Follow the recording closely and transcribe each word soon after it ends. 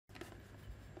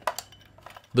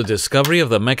The discovery of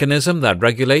the mechanism that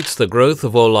regulates the growth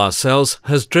of all our cells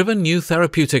has driven new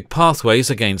therapeutic pathways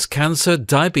against cancer,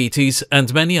 diabetes,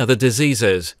 and many other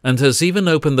diseases, and has even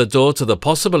opened the door to the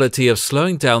possibility of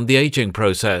slowing down the aging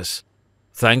process.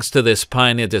 Thanks to this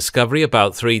pioneer discovery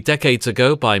about 3 decades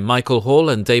ago by Michael Hall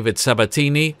and David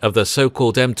Sabatini of the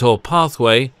so-called mTOR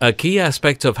pathway, a key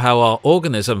aspect of how our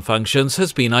organism functions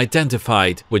has been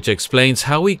identified, which explains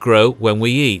how we grow when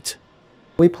we eat.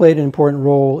 We played an important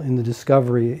role in the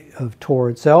discovery of TOR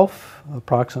itself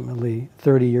approximately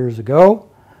 30 years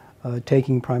ago,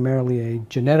 taking primarily a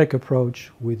genetic approach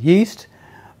with yeast.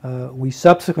 We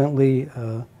subsequently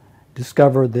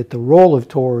discovered that the role of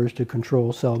TOR is to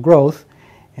control cell growth,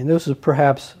 and this is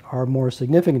perhaps our more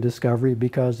significant discovery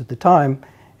because at the time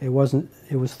it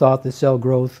was thought that cell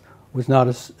growth was not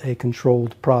a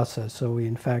controlled process. So we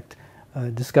in fact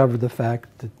discovered the fact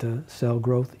that cell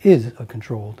growth is a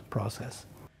controlled process.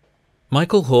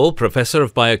 Michael Hall, Professor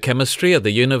of Biochemistry at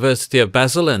the University of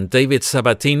Basel, and David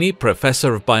Sabatini,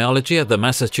 Professor of Biology at the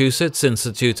Massachusetts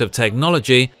Institute of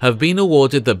Technology, have been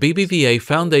awarded the BBVA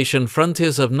Foundation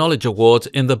Frontiers of Knowledge Award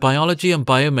in the Biology and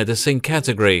Biomedicine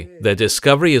category. Their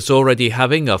discovery is already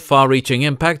having a far-reaching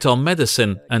impact on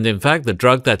medicine, and in fact the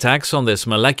drug that acts on this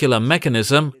molecular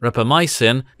mechanism,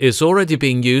 rapamycin, is already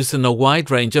being used in a wide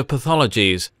range of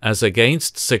pathologies, as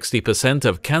against 60%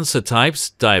 of cancer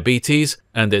types, diabetes,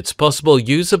 and its possible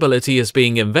usability is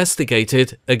being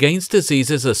investigated against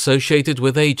diseases associated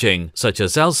with aging, such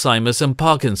as Alzheimer's and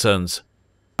Parkinson's.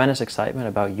 Tremendous excitement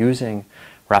about using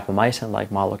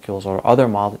rapamycin-like molecules or other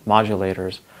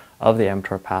modulators of the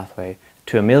mTOR pathway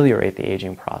to ameliorate the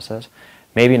aging process,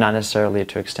 maybe not necessarily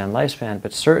to extend lifespan,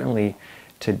 but certainly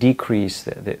to decrease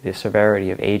the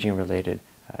severity of aging-related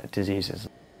diseases.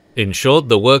 In short,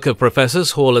 the work of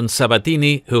Professors Hall and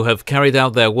Sabatini, who have carried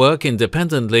out their work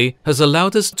independently, has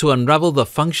allowed us to unravel the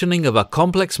functioning of a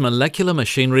complex molecular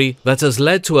machinery that has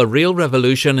led to a real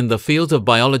revolution in the field of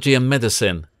biology and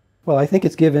medicine. Well, I think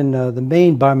it's given the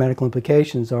main biomedical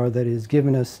implications are that it has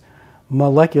given us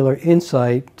molecular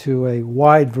insight to a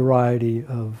wide variety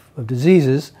of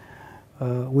diseases,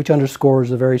 which underscores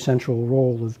the very central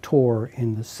role of TOR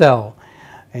in the cell.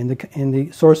 And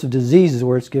the source of diseases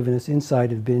where it's given us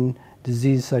insight have been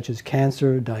diseases such as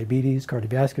cancer, diabetes,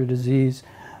 cardiovascular disease,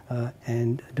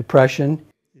 and depression.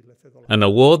 An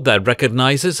award that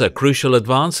recognizes a crucial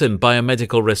advance in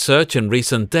biomedical research in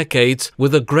recent decades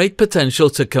with a great potential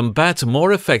to combat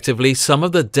more effectively some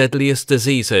of the deadliest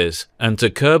diseases and to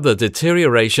curb the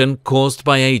deterioration caused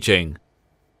by aging.